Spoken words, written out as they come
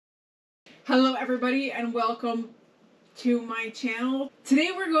Hello everybody and welcome to my channel.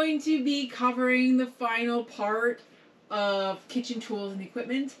 Today we're going to be covering the final part of kitchen tools and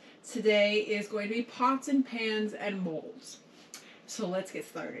equipment. Today is going to be pots and pans and molds. So let's get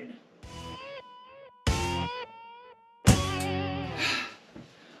started.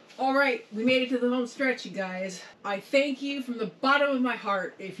 Alright, we made it to the home stretch, you guys. I thank you from the bottom of my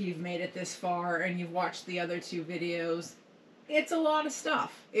heart if you've made it this far and you've watched the other two videos. It's a lot of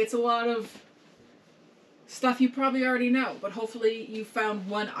stuff. It's a lot of stuff you probably already know, but hopefully you found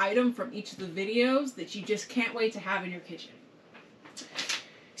one item from each of the videos that you just can't wait to have in your kitchen.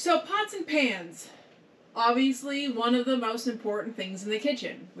 So pots and pans, obviously one of the most important things in the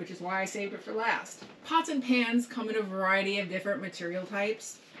kitchen, which is why I saved it for last. Pots and pans come in a variety of different material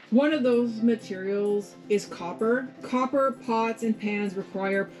types. One of those materials is copper. Copper pots and pans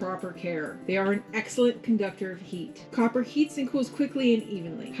require proper care. They are an excellent conductor of heat. Copper heats and cools quickly and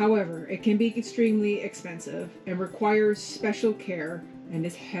evenly. However, it can be extremely expensive and requires special care and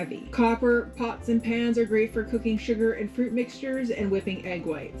is heavy. Copper pots and pans are great for cooking sugar and fruit mixtures and whipping egg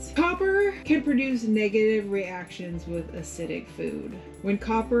whites. Copper can produce negative reactions with acidic food. When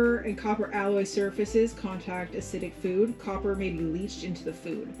copper and copper alloy surfaces contact acidic food, copper may be leached into the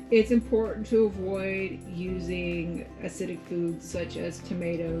food. It's important to avoid using acidic foods such as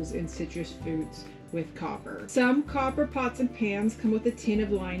tomatoes and citrus fruits with copper. Some copper pots and pans come with a tin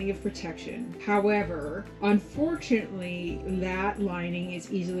of lining of protection. However, unfortunately, that lining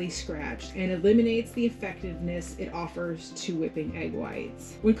is easily scratched and eliminates the effectiveness it offers to whipping egg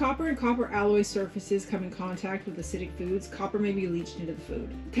whites. When copper and copper alloy surfaces come in contact with acidic foods, copper may be leached into the food.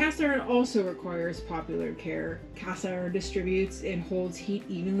 Cast iron also requires popular care. Cast iron distributes and holds heat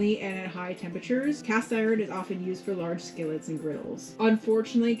evenly and at high temperatures. Cast iron is often used for large skillets and griddles.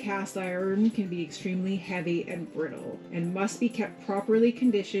 Unfortunately, cast iron can be extremely heavy and brittle and must be kept properly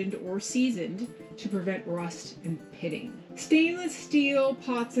conditioned or seasoned to prevent rust and pitting. Stainless steel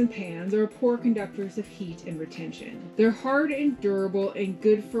pots and pans are poor conductors of heat and retention. They're hard and durable and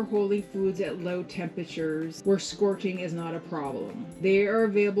good for holding foods at low temperatures where scorching is not a problem. They are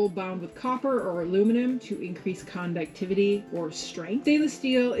available bound with copper or aluminum to increase conductivity or strength. Stainless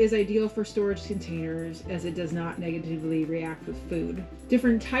steel is ideal for storage containers as it does not negatively react with food.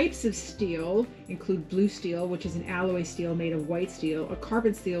 Different types of steel include blue steel, which is an alloy steel made of white steel, a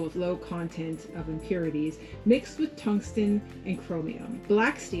carbon steel with low content of impurities, mixed with tungsten and chromium.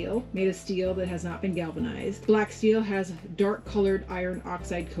 Black steel, made of steel that has not been galvanized. Black steel has dark colored iron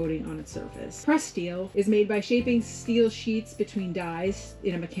oxide coating on its surface. Pressed steel is made by shaping steel sheets between dies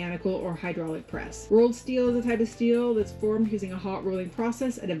in a mechanical or hydraulic press. Rolled steel is a type of steel that's formed using a hot rolling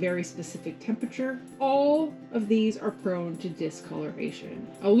process at a very specific temperature. All of these are prone to discoloration.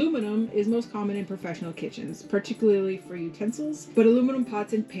 Aluminum is most common in professional kitchens, particularly for utensils, but aluminum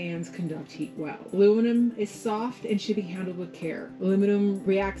pots and pans conduct heat well. Aluminum is soft and should be handled with care. Aluminum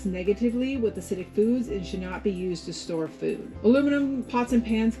reacts negatively with acidic foods and should not be used to store food. Aluminum pots and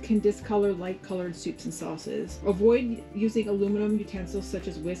pans can discolor light-colored soups and sauces. Avoid using aluminum utensils such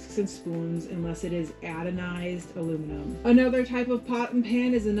as whisks and spoons unless it is anodized aluminum. Another type of pot and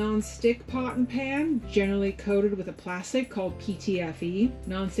pan is a non-stick pot and pan, generally coated with a plastic called PTFE.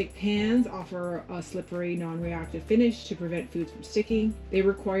 Non-stick pans offer a slippery, non-reactive finish to prevent foods from sticking. They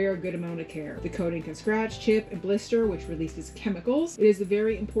require a good amount of care. The coating can scratch, chip, and blister, which releases chemicals. It is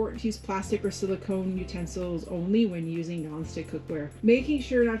very important to use plastic or silicone utensils only when using non-stick cookware. Making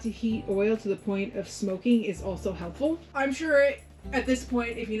sure not to heat oil to the point of smoking is also helpful. I'm sure at this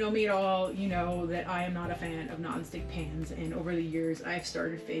point, if you know me at all, you know that I am not a fan of non-stick pans, and over the years I've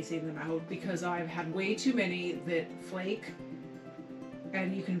started phasing them out because I've had way too many that flake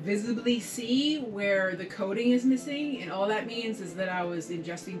and you can visibly see where the coating is missing, and all that means is that I was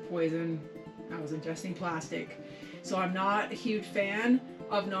ingesting poison, I was ingesting plastic. So I'm not a huge fan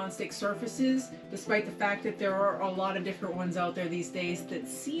of non-stick surfaces, despite the fact that there are a lot of different ones out there these days that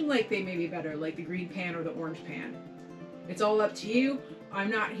seem like they may be better, like the green pan or the orange pan. It's all up to you. I'm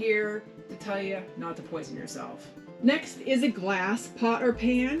not here to tell you not to poison yourself. Next is a glass pot or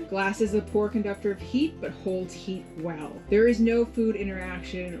pan. Glass is a poor conductor of heat but holds heat well. There is no food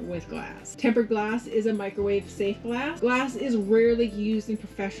interaction with glass. Tempered glass is a microwave safe glass. Glass is rarely used in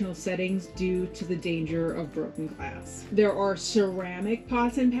professional settings due to the danger of broken glass. There are ceramic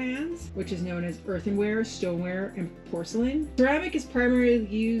pots and pans, which is known as earthenware, stoneware, and porcelain. Ceramic is primarily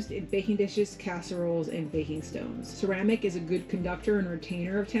used in baking dishes, casseroles, and baking stones. Ceramic is a good conductor and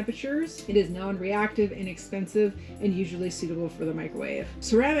retainer of temperatures. It is non-reactive, inexpensive, and usually suitable for the microwave.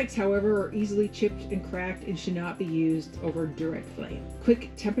 Ceramics, however, are easily chipped and cracked and should not be used over direct flame. Quick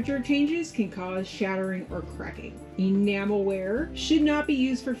temperature changes can cause shattering or cracking. Enamelware should not be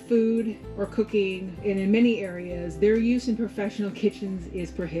used for food or cooking, and in many areas, their use in professional kitchens is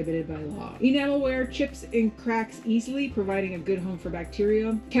prohibited by law. Enamelware chips and cracks easily, providing a good home for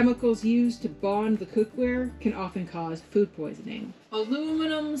bacteria. Chemicals used to bond the cookware can often cause food poisoning.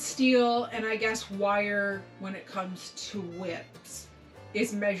 Aluminum, steel, and I guess wire, when it comes to whips,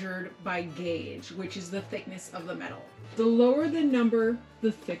 is measured by gauge, which is the thickness of the metal. The lower the number,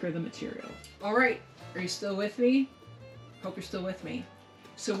 the thicker the material. All right, are you still with me? Hope you're still with me.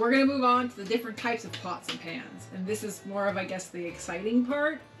 So we're gonna move on to the different types of pots and pans. And this is more of, I guess, the exciting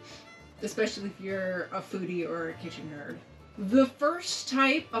part, especially if you're a foodie or a kitchen nerd. The first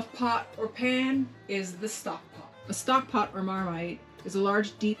type of pot or pan is the stock pot. A stock pot or marmite is a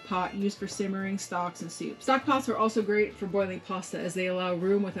large deep pot used for simmering stocks and soups. Stock pots are also great for boiling pasta as they allow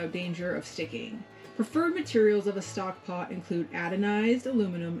room without danger of sticking. Preferred materials of a stock pot include anodized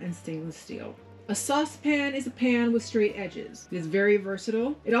aluminum and stainless steel. A saucepan is a pan with straight edges. It is very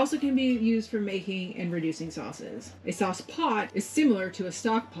versatile. It also can be used for making and reducing sauces. A sauce pot is similar to a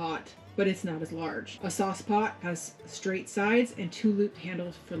stock pot, but it's not as large. A sauce pot has straight sides and 2 looped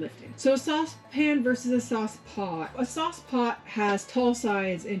handles for lifting. So a saucepan versus a sauce pot. A sauce pot has tall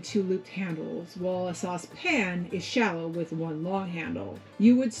sides and 2 looped handles, while a saucepan is shallow with 1 long handle.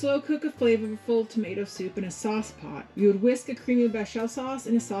 You would slow cook a flavorful tomato soup in a sauce pot. You would whisk a creamy bechamel sauce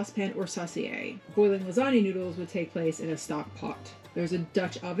in a saucepan or saucier. Boiling lasagna noodles would take place in a stock pot. There's a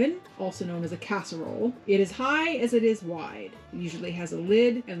Dutch oven, also known as a casserole. It is high as it is wide. It usually has a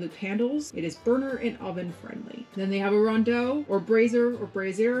lid and loop handles. It is burner and oven friendly. Then they have a rondeau or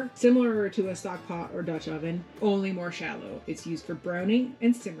brazier, similar to a stock pot or Dutch oven, only more shallow. It's used for browning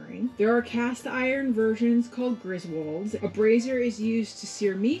and simmering. There are cast iron versions called Griswolds. A brazier is used to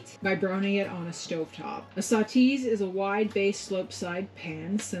sear meat by browning it on a stovetop. A sauteuse is a wide base slope side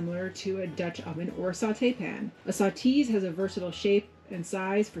pan similar to a Dutch oven or sauté pan. A sauteuse has a versatile shape and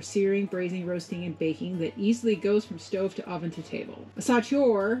size for searing, braising, roasting, and baking that easily goes from stove to oven to table. A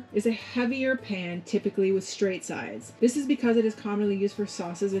sauteur is a heavier pan, typically with straight sides. This is because it is commonly used for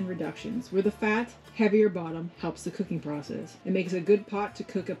sauces and reductions, where the fat, heavier bottom helps the cooking process. It makes a good pot to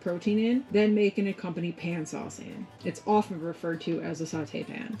cook a protein in, then make an accompanying pan sauce in. It's often referred to as a sauté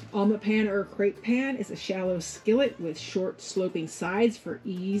pan. Omelet pan or crepe pan is a shallow skillet with short sloping sides for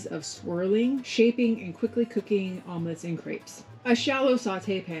ease of swirling, shaping, and quickly cooking omelets and crepes. A shallow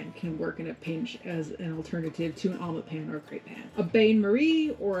sauté pan can work in a pinch as an alternative to an omelet pan or a crepe pan. A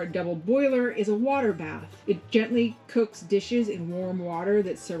bain-marie or a double boiler is a water bath. It gently cooks dishes in warm water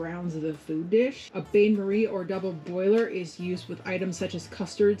that surrounds the food dish. A bain-marie or double boiler is used with items such as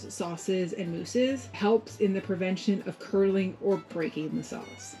custards, sauces, and mousses. Helps in the prevention of curdling or breaking the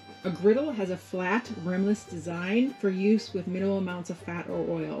sauce. A griddle has a flat, rimless design for use with minimal amounts of fat or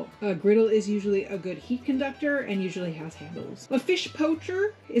oil. A griddle is usually a good heat conductor and usually has handles. A fish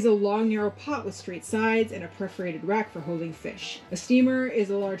poacher is a long, narrow pot with straight sides and a perforated rack for holding fish. A steamer is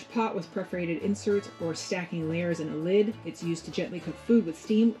a large pot with perforated inserts or stacking layers and a lid. It's used to gently cook food with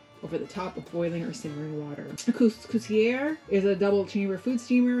steam over the top of boiling or simmering water. A couscousière is a double chamber food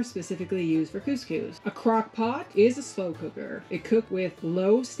steamer specifically used for couscous. A crock pot is a slow cooker. It cooks with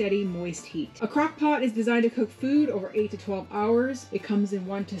low, steady, moist heat. A crock pot is designed to cook food over 8 to 12 hours. It comes in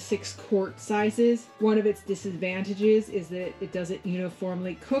 1 to 6 quart sizes. One of its disadvantages is that it doesn't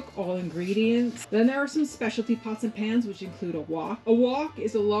uniformly cook all ingredients. Then there are some specialty pots and pans which include a wok. A wok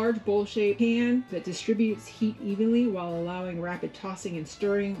is a large bowl-shaped pan that distributes heat evenly while allowing rapid tossing and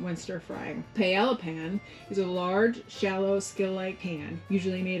stirring when stir frying. Paella pan is a large, shallow, skill-like pan,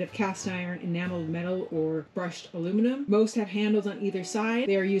 usually made of cast iron, enameled metal, or brushed aluminum. Most have handles on either side.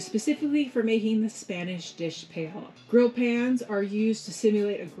 They are used specifically for making the Spanish dish paella. Grill pans are used to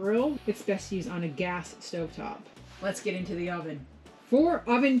simulate a grill. It's best used on a gas stovetop. Let's get into the oven. For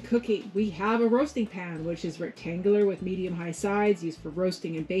oven cooking, we have a roasting pan, which is rectangular with medium-high sides used for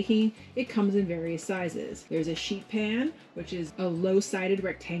roasting and baking. It comes in various sizes. There's a sheet pan, which is a low-sided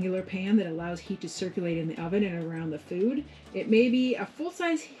rectangular pan that allows heat to circulate in the oven and around the food. It may be a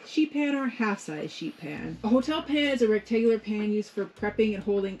full-size sheet pan or a half-size sheet pan. A hotel pan is a rectangular pan used for prepping and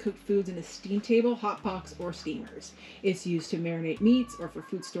holding cooked foods in a steam table, hot box, or steamers. It's used to marinate meats or for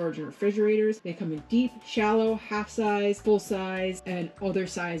food storage in refrigerators. They come in deep, shallow, half-size, full-size, and then other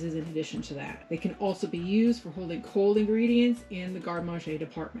sizes in addition to that. They can also be used for holding cold ingredients in the garde-manger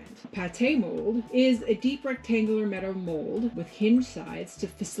department. Pâté mold is a deep rectangular metal mold with hinged sides to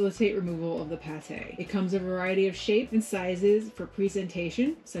facilitate removal of the pâté. It comes in a variety of shapes and sizes for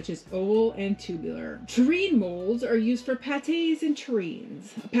presentation, such as oval and tubular. Terrine molds are used for pâtés and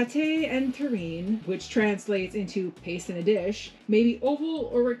terrines. A pâté and terrine, which translates into paste in a dish, may be oval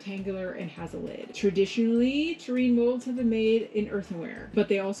or rectangular and has a lid. Traditionally, terrine molds have been made in earthenware, but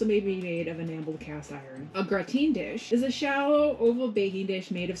they also may be made of enameled cast iron. A gratin dish is a shallow oval baking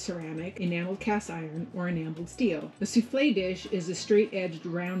dish made of ceramic, enameled cast iron, or enameled steel. A soufflé dish is a straight-edged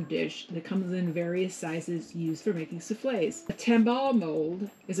round dish that comes in various sizes used for making soufflés. A timbale mold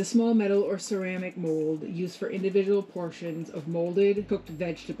is a small metal or ceramic mold used for individual portions of molded cooked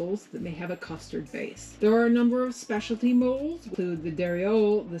vegetables that may have a custard base. There are a number of specialty molds, include the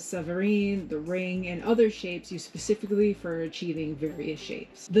dariole, the sévérine, the ring, and other shapes used specifically for achieving various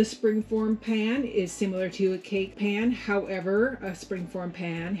shapes. The springform pan is similar to a cake pan. However, a springform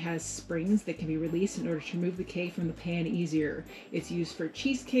pan has springs that can be released in order to remove the cake from the pan easier. It's used for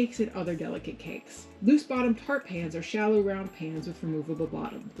cheesecakes and other delicate cakes. Loose-bottomed tart pans are shallow round pans with removable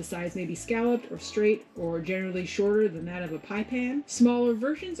bottom. The sides may be scalloped or straight or generally shorter than that of a pie pan. Smaller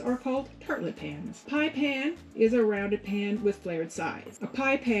versions are called tartlet pans. Pie pan is a rounded pan with flared sides. A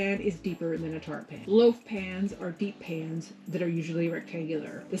pie pan is deeper than a tart pan. Loaf pans are deep pans that are usually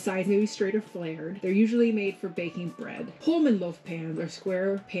rectangular. The sides may be straight or flared. They're usually made for baking bread. Pullman loaf pans are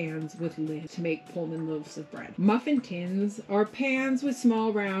square pans with lids to make Pullman loaves of bread. Muffin tins are pans with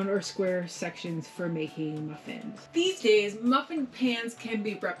small round or square sections for making muffins. These days, muffin pans can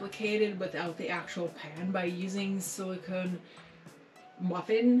be replicated without the actual pan by using silicone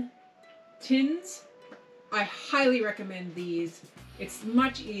muffin tins. I highly recommend these. It's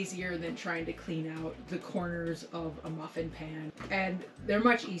much easier than trying to clean out the corners of a muffin pan, and they're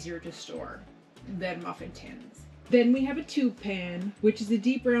much easier to store than muffin tins. Then we have a tube pan, which is a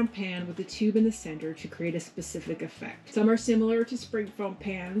deep round pan with a tube in the center to create a specific effect. Some are similar to springform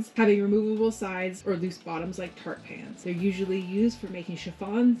pans, having removable sides or loose bottoms like tart pans. They're usually used for making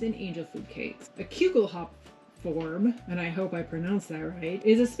chiffons and angel food cakes. A kugelhopf form, and I hope I pronounced that right,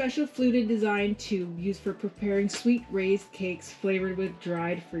 is a special fluted design tube used for preparing sweet raised cakes flavored with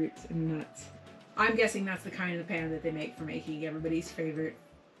dried fruits and nuts. I'm guessing that's the kind of pan that they make for making everybody's favorite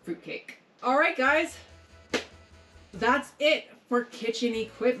fruitcake. Alright guys, that's it for kitchen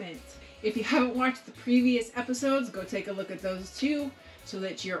equipment. If you haven't watched the previous episodes, go take a look at those too so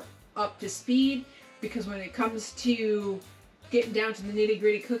that you're up to speed, because when it comes to getting down to the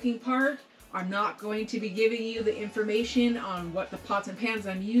nitty-gritty cooking part, I'm not going to be giving you the information on what the pots and pans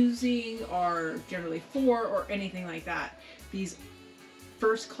I'm using are generally for or anything like that. These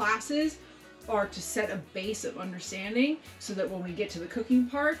first classes are to set a base of understanding so that when we get to the cooking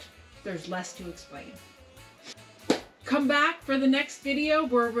part, there's less to explain. Come back for the next video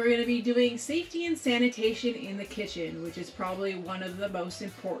where we're going to be doing safety and sanitation in the kitchen, which is probably one of the most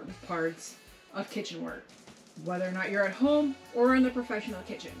important parts of kitchen work, whether or not you're at home or in the professional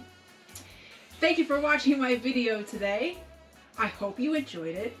kitchen. Thank you for watching my video today. I hope you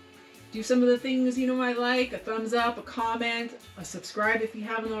enjoyed it. Do some of the things you know I like, a thumbs up, a comment, a subscribe if you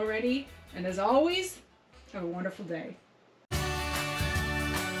haven't already, and as always, have a wonderful day.